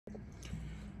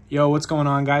Yo, what's going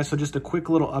on, guys? So just a quick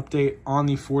little update on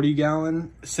the 40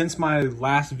 gallon. Since my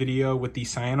last video with the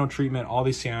cyano treatment, all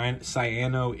the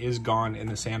cyano is gone in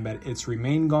the sand bed. It's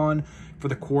remained gone for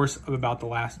the course of about the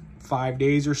last 5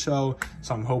 days or so.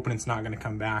 So I'm hoping it's not gonna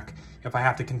come back. If I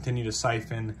have to continue to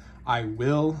siphon, I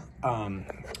will.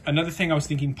 Another thing I was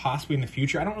thinking possibly in the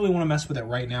future, I don't really wanna mess with it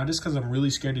right now just because I'm really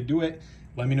scared to do it.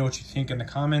 Let me know what you think in the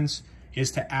comments.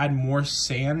 Is to add more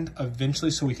sand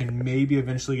eventually so we can maybe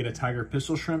eventually get a tiger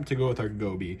pistol shrimp to go with our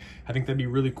goby. I think that'd be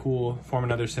really cool, form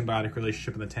another symbiotic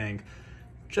relationship in the tank.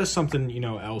 Just something, you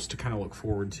know, else to kind of look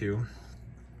forward to.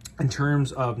 In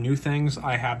terms of new things,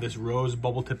 I have this rose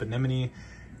bubble tip anemone.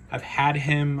 I've had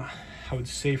him, I would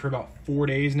say, for about 4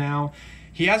 days now.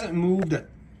 He hasn't moved a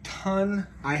ton.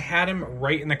 I had him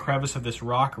right in the crevice of this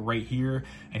rock right here,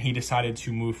 and he decided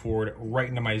to move forward right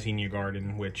into my zinnia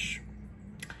garden, which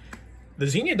the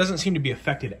zinnia doesn't seem to be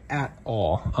affected at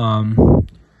all.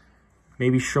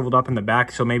 Maybe shriveled up in the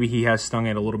back, so maybe he has stung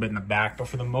it a little bit in the back, but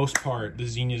for the most part, the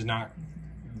zinnia is not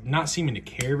seeming to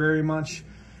care very much.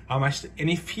 And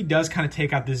if he does kind of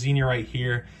take out the zinnia right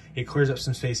here, it clears up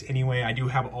some space anyway. I do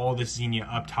have all this zinnia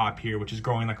up top here, which is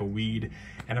growing like a weed,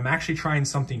 and I'm actually trying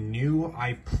something new.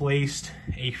 I placed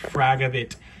a frag of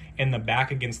it in the back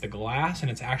against the glass,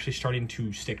 and it's actually starting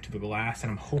to stick to the glass,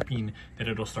 and I'm hoping that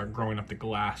it'll start growing up the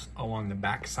glass along the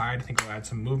back side. I think it'll add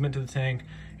some movement to the tank.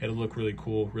 It'll look really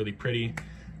cool, really pretty.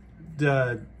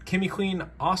 The Chemi Clean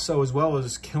also, as well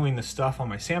as killing the stuff on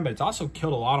my sand bed, it's also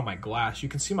killed a lot of my glass. You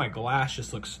can see my glass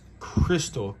just looks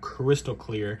crystal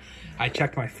clear. I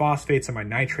checked my phosphates and my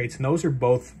nitrates, and those are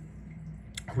both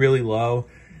really low.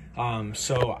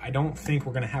 So I don't think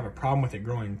we're gonna have a problem with it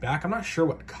growing back. I'm not sure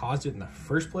what caused it in the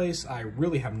first place. I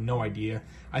really have no idea.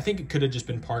 I think it could have just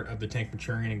been part of the tank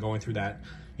maturing and going through that,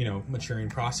 you know, maturing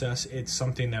process. It's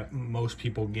something that most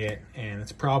people get, and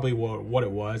it's probably what it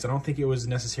was. I don't think it was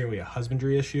necessarily a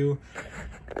husbandry issue.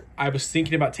 I was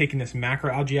thinking about taking this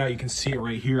macroalgae out. You can see it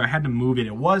right here. I had to move it.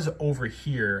 It was over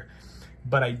here,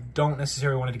 but I don't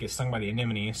necessarily want it to get stung by the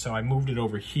anemone, so I moved it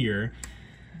over here.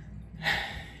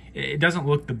 It doesn't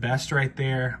look the best right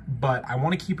there, but I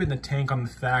want to keep it in the tank on the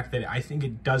fact that I think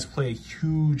it does play a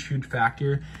huge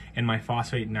factor in my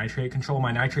phosphate and nitrate control.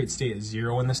 My nitrates stay at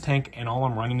 0 in this tank, and all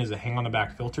I'm running is a hang on the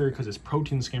back filter because this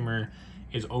protein skimmer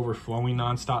is overflowing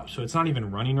nonstop, so it's not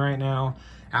even running right now.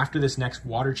 After this next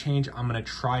water change, I'm going to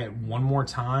try it one more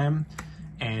time,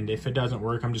 and if it doesn't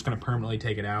work, I'm just going to permanently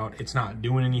take it out. It's not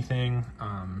doing anything,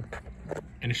 and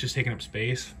it's just taking up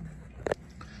space.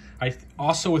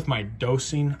 Also, with my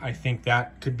dosing, I think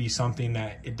that could be something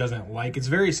that it doesn't like. It's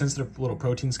very sensitive little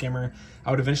protein skimmer. I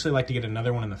would eventually like to get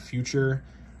another one in the future,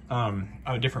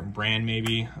 a different brand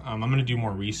maybe. I'm gonna do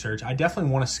more research. I definitely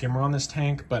want a skimmer on this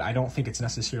tank, but I don't think it's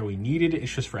necessarily needed.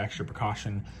 It's just for extra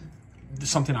precaution.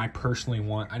 Something I personally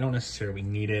want. I don't necessarily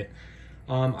need it.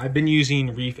 I've been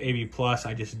using Reef AB Plus.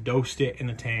 I just dosed it in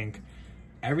the tank.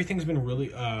 Everything's been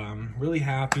really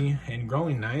happy and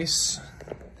growing nice.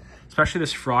 Especially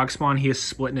this frog spawn, he is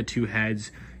split into 2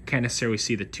 heads. Can't necessarily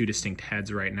see the 2 distinct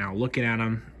heads right now. Looking at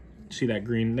him, see that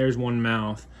green? There's one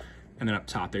mouth, and then up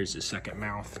top there's the second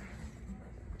mouth.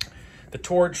 The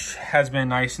torch has been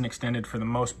nice and extended for the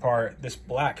most part. This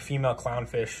black female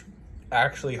clownfish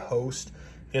actually hosts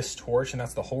this torch, and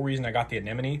that's the whole reason I got the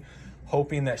anemone,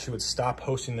 hoping that she would stop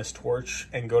hosting this torch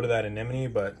and go to that anemone,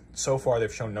 but so far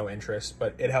they've shown no interest.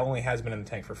 But it only has been in the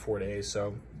tank for 4 days,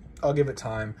 so I'll give it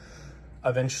time.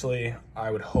 Eventually,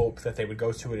 I would hope that they would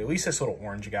go to it, at least this little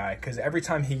orange guy, because every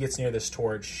time he gets near this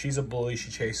torch, she's a bully, she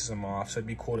chases him off, so it'd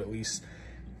be cool to at least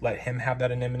let him have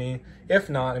that anemone. If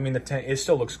not, I mean, the tank, it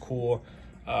still looks cool.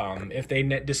 If they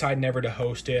decide never to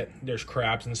host it, there's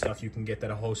crabs and stuff you can get that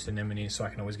host anemone, so I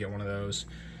can always get one of those.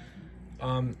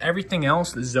 Everything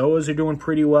else, the zoas are doing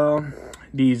pretty well.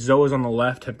 The zoas on the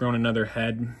left have grown another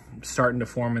head, starting to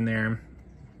form in there.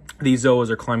 These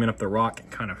zoas are climbing up the rock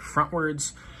kind of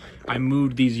frontwards. I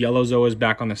moved these yellow zoas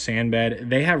back on the sand bed.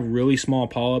 They have really small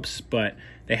polyps, but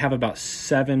they have about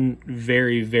 7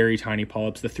 very tiny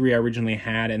polyps. The 3 I originally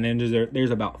had, and then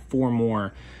there's about 4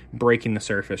 more breaking the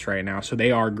surface right now. So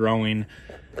they are growing.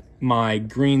 My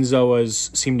green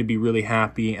zoas seem to be really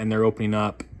happy, and they're opening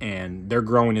up, and they're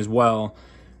growing as well.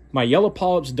 My yellow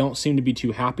polyps don't seem to be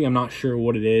too happy. I'm not sure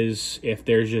what it is, if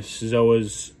there's just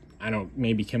zoas, I don't,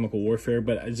 maybe chemical warfare,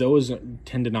 but zoas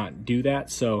tend to not do that,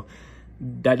 so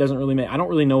that doesn't really make, I don't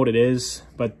really know what it is,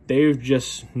 but they've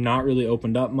just not really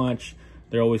opened up much.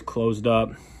 They're always closed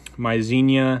up. My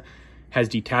zinnia has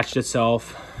detached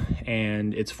itself,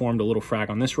 and it's formed a little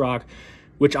frag on this rock,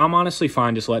 which I'm honestly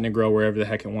fine just letting it grow wherever the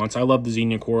heck it wants. I love the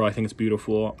zinnia coral. I think it's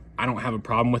beautiful. I don't have a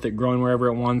problem with it growing wherever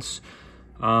it wants.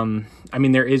 I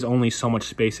mean, there is only so much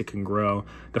space it can grow.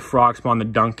 The frog spawn, the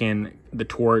Duncan, the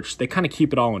torch, they kind of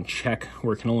keep it all in check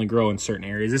where it can only grow in certain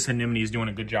areas. This anemone is doing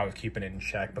a good job of keeping it in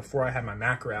check. Before I had my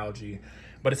macroalgae,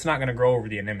 but it's not going to grow over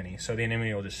the anemone, so the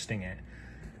anemone will just sting it.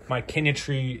 My Kenya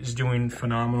tree is doing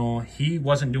phenomenal. He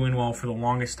wasn't doing well for the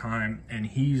longest time, and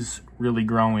he's really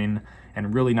growing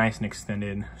and really nice and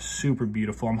extended. Super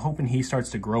beautiful. I'm hoping he starts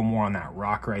to grow more on that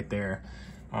rock right there.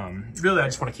 Really, I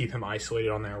just want to keep him isolated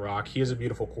on that rock. He is a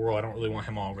beautiful coral. I don't really want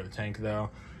him all over the tank, though.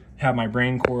 Have my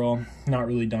brain coral, not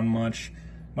really done much.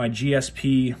 My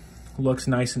GSP looks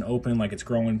nice and open, like it's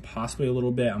growing possibly a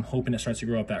little bit. I'm hoping it starts to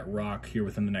grow up that rock here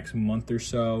within the next month or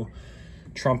so.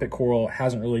 Trumpet coral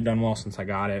hasn't really done well since I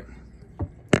got it.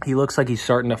 He looks like he's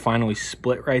starting to finally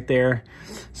split right there.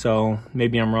 So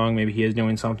maybe I'm wrong. Maybe he is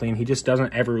doing something. He just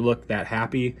doesn't ever look that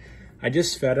happy. I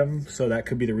just fed him, so that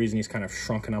could be the reason he's kind of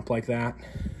shrunken up like that.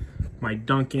 My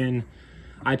Duncan,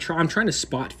 I'm trying to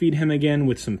spot feed him again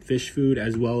with some fish food,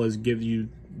 as well as give you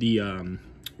the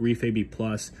Reef AB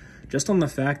Plus, just on the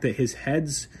fact that his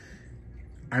heads,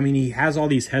 I mean, he has all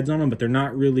these heads on him, but they're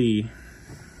not really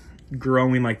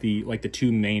growing like the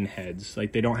two main heads.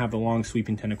 Like, they don't have the long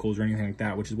sweeping tentacles or anything like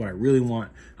that, which is what I really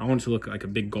want. I want it to look like a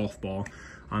big golf ball.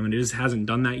 And it just hasn't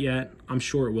done that yet. I'm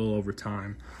sure it will over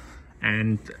time.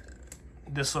 And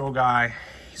this little guy,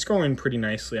 he's growing pretty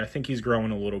nicely. I think he's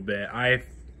growing a little bit.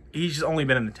 He's only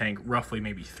been in the tank roughly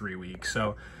maybe 3 weeks,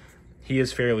 so he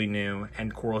is fairly new,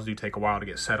 and corals do take a while to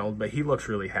get settled, but he looks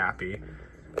really happy.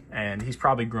 And he's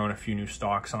probably grown a few new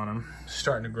stalks on him,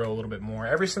 starting to grow a little bit more.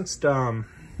 Ever since, in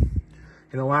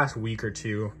the last week or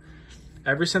two,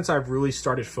 ever since I've really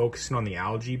started focusing on the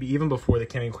algae, but even before the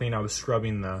Chemi Clean, I was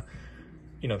scrubbing the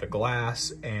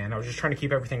glass, and I was just trying to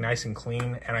keep everything nice and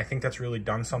clean. And I think that's really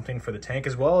done something for the tank,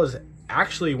 as well as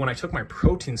actually when I took my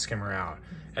protein skimmer out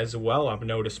as well, I've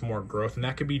noticed more growth, and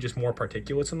that could be just more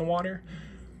particulates in the water.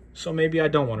 So maybe I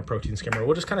don't want a protein skimmer.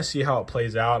 We'll just kind of see how it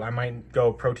plays out. I might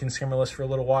go protein skimmerless for a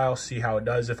little while, see how it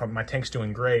does. If my tank's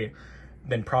doing great,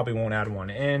 then probably won't add one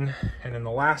in. And then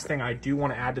the last thing I do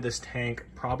want to add to this tank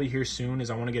probably here soon is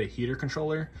I want to get a heater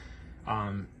controller.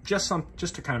 Just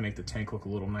to kind of make the tank look a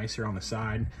little nicer on the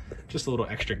side, just a little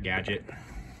extra gadget,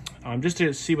 just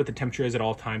to see what the temperature is at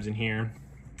all times in here,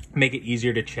 make it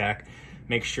easier to check,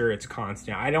 make sure it's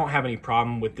constant. I don't have any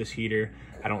problem with this heater.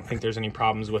 I don't think there's any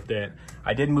problems with it.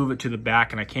 I did move it to the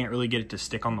back, and I can't really get it to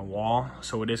stick on the wall,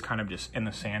 so it is kind of just in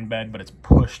the sand bed, but it's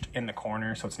pushed in the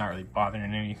corner, so it's not really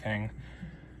bothering anything.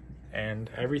 And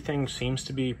everything seems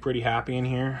to be pretty happy in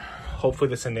here. Hopefully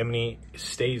this anemone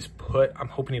stays put. I'm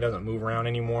hoping he doesn't move around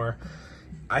anymore.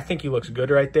 I think he looks good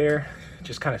right there. It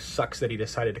just kind of sucks that he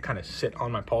decided to kind of sit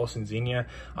on my Paulson Xenia.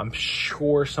 I'm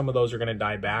sure some of those are going to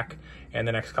die back in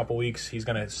the next couple weeks. He's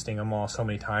going to sting them all so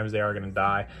many times they are going to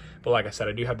die. But like I said,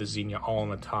 I do have the Xenia all on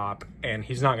the top, and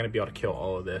he's not going to be able to kill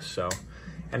all of this. So,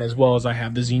 and as well as I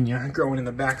have the Xenia growing in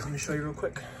the back. Let me show you real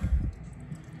quick.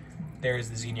 There's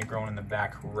the Xenia growing in the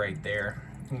back right there.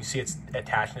 And you see it's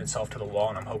attaching itself to the wall,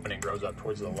 and I'm hoping it grows up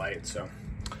towards the light. So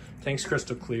tank's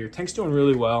crystal clear. Tank's doing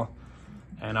really well,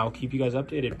 and I'll keep you guys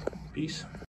updated. Peace.